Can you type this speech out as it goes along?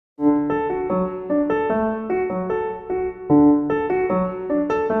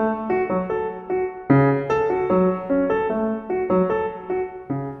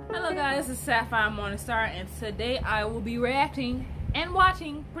Morning Star, and today I will be reacting and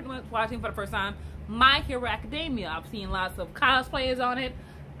watching, pretty much watching for the first time, My Hero Academia. I've seen lots of cosplayers on it.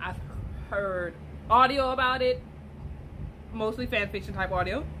 I've heard audio about it, mostly fanfiction type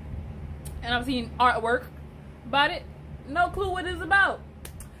audio, and I've seen artwork about it. No clue what it's about.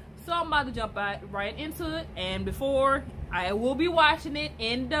 So I'm about to jump right into it, and before I will be watching it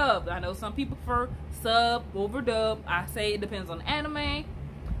in dub. I know some people prefer sub over dub. I say it depends on anime.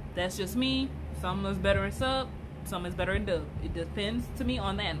 That's just me. Some is better in sub, some is better in dub. It depends to me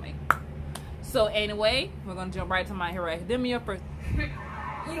on the anime. So anyway, we're gonna jump right to My Hero Academia first.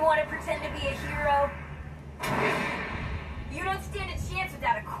 You want to pretend to be a hero? You don't stand a chance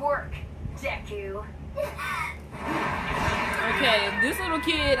without a quirk, Deku. Okay, this little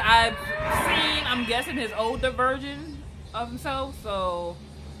kid I've seen, I'm guessing his older version of himself, so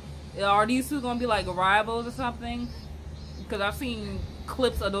are these two gonna be like rivals or something? Because I've seen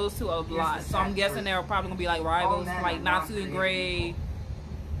clips of those two a lot, so I'm guessing they're probably gonna be like rivals, like Natsu and Gray,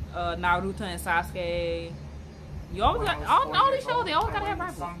 Naruto and Sasuke. You always got all these shows, they always gotta have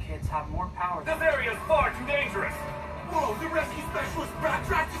rivals. Some kids have more power. This area is far too dangerous. Whoa, the rescue specialist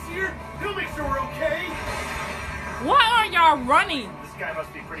Backdraft is here. He'll make sure we're okay. Why aren't y'all running? This guy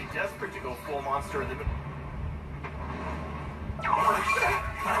must be pretty desperate to go full monster in the.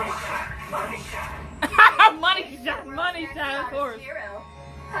 money shot, of course. Hero.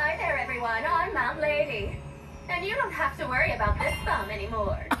 Hi there, everyone. I'm that lady, and you don't have to worry about this thumb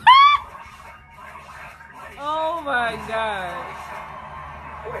anymore. Oh my god.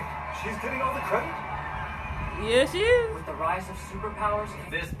 Wait, she's getting all the credit? Yeah, she is. With the rise of superpowers,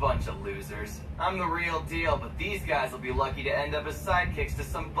 This bunch of losers. I'm the real deal, but these guys will be lucky to end up as sidekicks to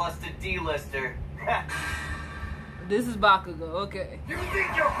some busted D-lister. This is Bakugo, okay. You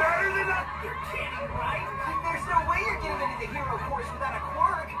think you're better than us? you're kidding, right? There's no way you're getting into the hero course without a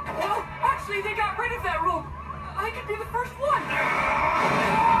quirk. Well, actually, they got rid of that rule. I could be the first one.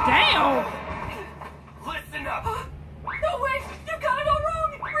 Damn! Listen up. No way! You got it all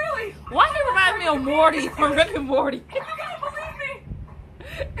wrong! Really? Why he reminds me of Morty from Rick and Morty? You gotta believe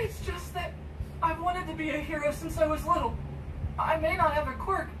me! It's just that I've wanted to be a hero since I was little. I may not have a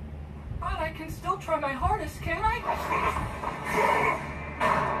quirk, but I can still try my hardest, can't I?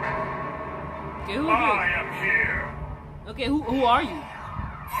 Okay, who I am here. Okay, who are you?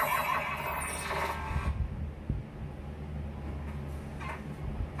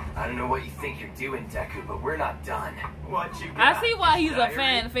 I don't know what you think you're doing, Deku, but we're not done. What you I got? see why he's a Diary?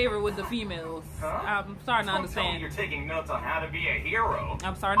 fan favorite with the females. Huh? I'm starting to Don't tell me understand. you're taking notes on how to be a hero.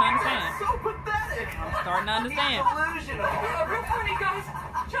 I'm starting to understand. So pathetic. I'm starting to understand. He's delusional. Real funny, guys.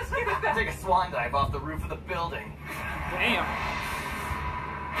 Just give it back. Take a swan dive off the roof of the building. Damn.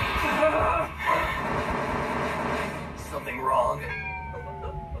 Something wrong.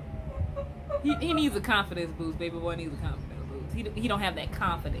 He needs a confidence boost, baby boy needs a confidence boost. He don't have that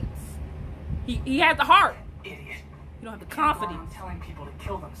confidence. He has the heart. Idiot. You don't have the Can't go around confidence. telling people to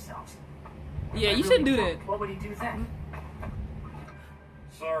kill themselves. Yeah, If I you shouldn't do really that. thought, what would he do then?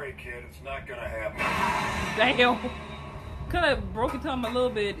 Sorry, kid. It's not gonna happen. Damn. Could have broken to him a little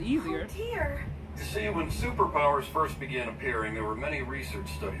bit easier. Oh dear. You see, when superpowers first began appearing, there were many research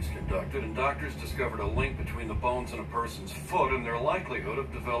studies conducted, and doctors discovered a link between the bones in a person's foot and their likelihood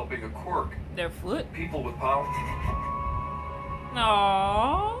of developing a quirk. Their foot. People with power...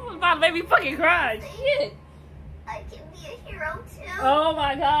 Aww. It's about to make me fucking cry. Shit. I can be a hero too. Oh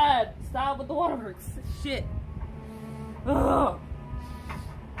my god. Stop with the waterworks. Shit. Ugh.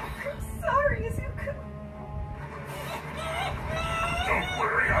 I'm sorry, Izuku. Don't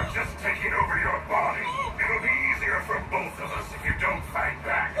worry, I'm just taking over your body. It'll be easier for both of us if you don't fight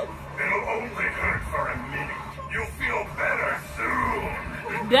back. It'll only hurt for a minute. You'll feel better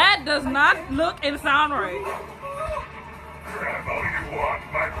soon. That does not look and sound right. Grab all you want.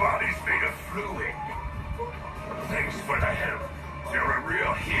 My body's made of fluid. Thanks for the help. You're a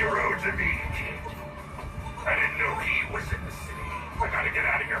real hero to me, kid. I didn't know he was in the city. I gotta get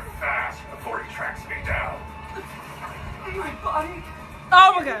out of here fast before he tracks me down. My body.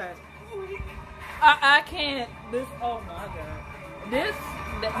 Oh my god. I can't. This. Oh my god. This.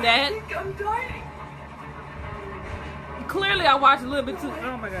 I That. think I'm dying. Clearly, I watched a little bit too.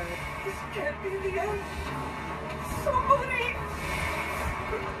 Oh my god. This can't be the end. Somebody.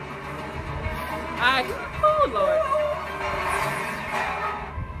 Oh lord.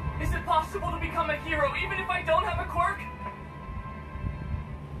 Is it possible to become a hero even if I don't have a quirk?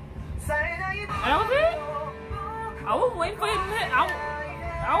 That was it? I was waiting for him.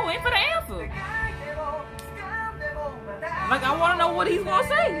 I was waiting for the answer. Like, I want to know what he's gonna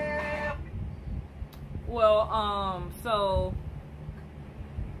say. Well, so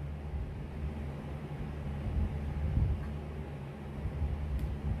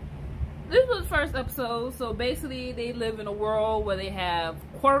this was the first episode. So basically, they live in a world where they have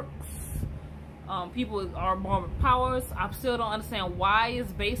quirks. People are born with powers. I still don't understand why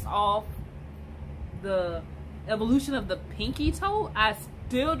it's based off the evolution of the pinky toe. I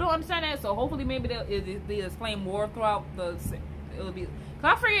still don't understand that. So hopefully, maybe they'll explain more throughout the. It'll be.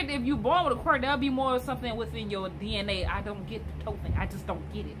 Cause I figured if you're born with a quirk, there'll be more something within your DNA. I don't get the toe thing. I just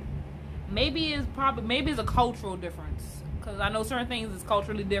don't get it. Maybe it's a cultural difference. Cause I know certain things is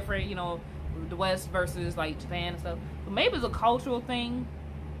culturally different. You know, the West versus like Japan and stuff. But maybe it's a cultural thing.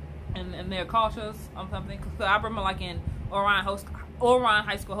 And they're cautious on something. Cause I remember like in Orion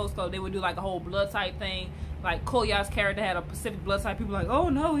High School Host Club, they would do like a whole blood type thing. Like Koya's character had a Pacific blood type. People were like, oh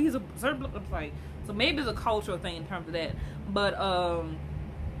no, he's a certain blood type. So maybe it's a cultural thing in terms of that. But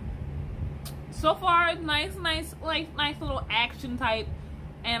so far, nice little action type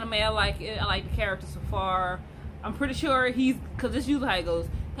anime. I like it. I like the character so far. I'm pretty sure cause this is usually how it goes.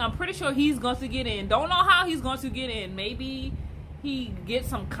 I'm pretty sure he's going to get in. Don't know how he's going to get in. Maybe he gets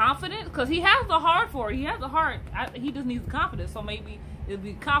some confidence, because he has the heart for it. He has the heart. He just needs confidence. So maybe it'll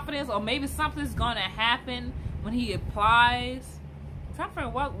be confidence, or maybe something's going to happen when he applies. I'm trying to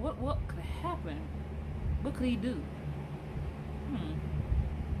figure out what could happen. What could he do?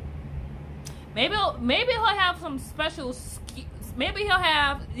 Maybe he'll have some special. Maybe he don't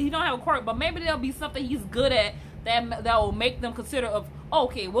have a quirk, but maybe there'll be something he's good at that will make them consider of,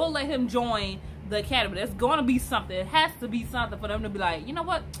 okay, we'll let him join the academy. There's going to be something. It has to be something for them to be like, you know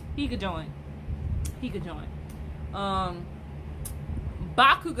what? He could join. He could join.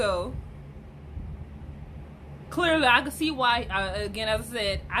 Bakugo. Clearly, I can see why. Again, as I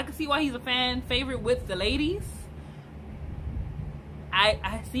said, I can see why he's a fan favorite with the ladies.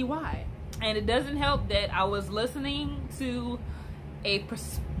 I see why, and it doesn't help that I was listening to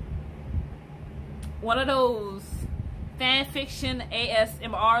one of those fan fiction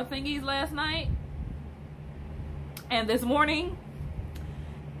ASMR thingies last night and this morning.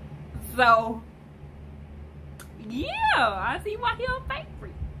 So yeah, I see why he's a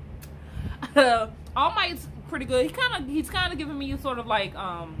favorite. All Might's pretty good. He's kind of giving me sort of like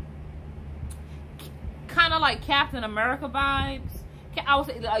kind of like Captain America vibes. I would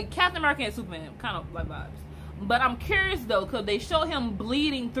say like Captain America and Superman kind of like vibes. But I'm curious though, because they show him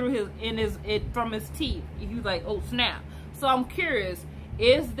bleeding through from his teeth. He was like, oh snap. So I'm curious,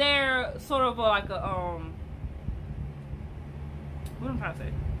 is there sort of like a what am I trying to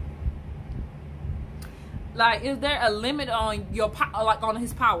say? Like, is there a limit on on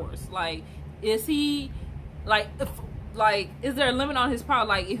his powers? Like, is he is there a limit on his power?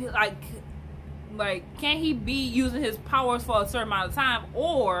 Like, if can he be using his powers for a certain amount of time,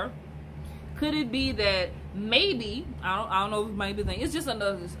 or could it be that maybe I don't know if it might be the thing. It's just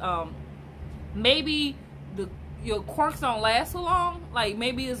another maybe your quirks don't last so long. Like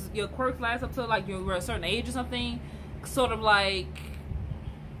maybe your quirks last up to like you're a certain age or something. Sort of like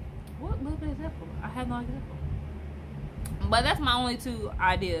what is that for? I have no idea. But that's my only two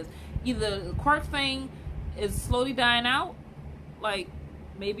ideas. Either the quirk thing is slowly dying out, like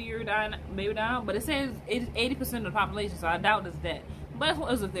maybe you're dying, but it says 80% of the population, so I doubt it's that. But that's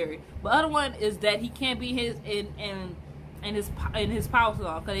one is a theory. But the other one is that he can't be in his power so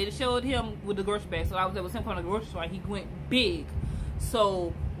long, because they showed him with the grocery bag. So I was there with him from the grocery store. He went big.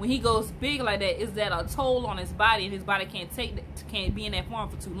 So when he goes big like that, is that a toll on his body, and his body can't be in that form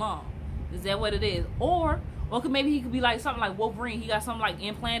for too long? Is that what it is? Or maybe he could be like something like Wolverine. He got something like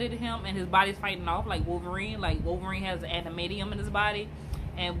implanted in him, and his body's fighting off like Wolverine. Like Wolverine has adamantium in his body,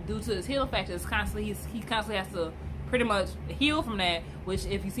 and due to his heal factor, he constantly has to pretty much heal from that. Which,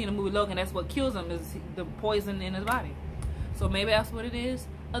 if you've seen the movie Logan, that's what kills him, is the poison in his body. So maybe that's what it is.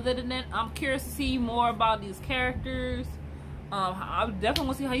 Other than that, I'm curious to see more about these characters. I definitely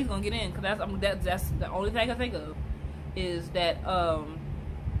want to see how he's gonna get in, because that's the only thing I can think of, is that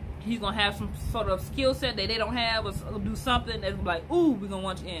he's gonna have some sort of skill set that they don't have, or do something that's like, ooh, we're gonna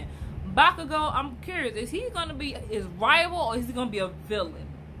want you in. Bakugo, I'm curious, is he gonna be his rival, or is he gonna be a villain?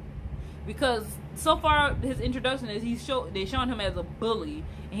 Because so far his introduction is they showing him as a bully,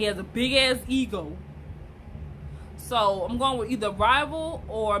 and he has a big ass ego. So I'm going with either rival,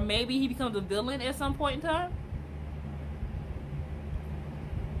 or maybe he becomes a villain at some point in time.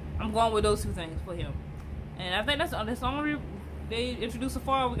 I'm going with those two things for him, and I think that's the only they introduced so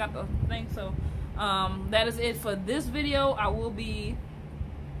far. We got the thing, so that is it for this video. I will be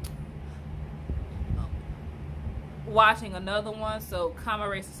watching another one, so comment,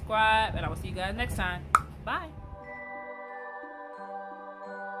 rate, subscribe, and I will see you guys next time. Bye.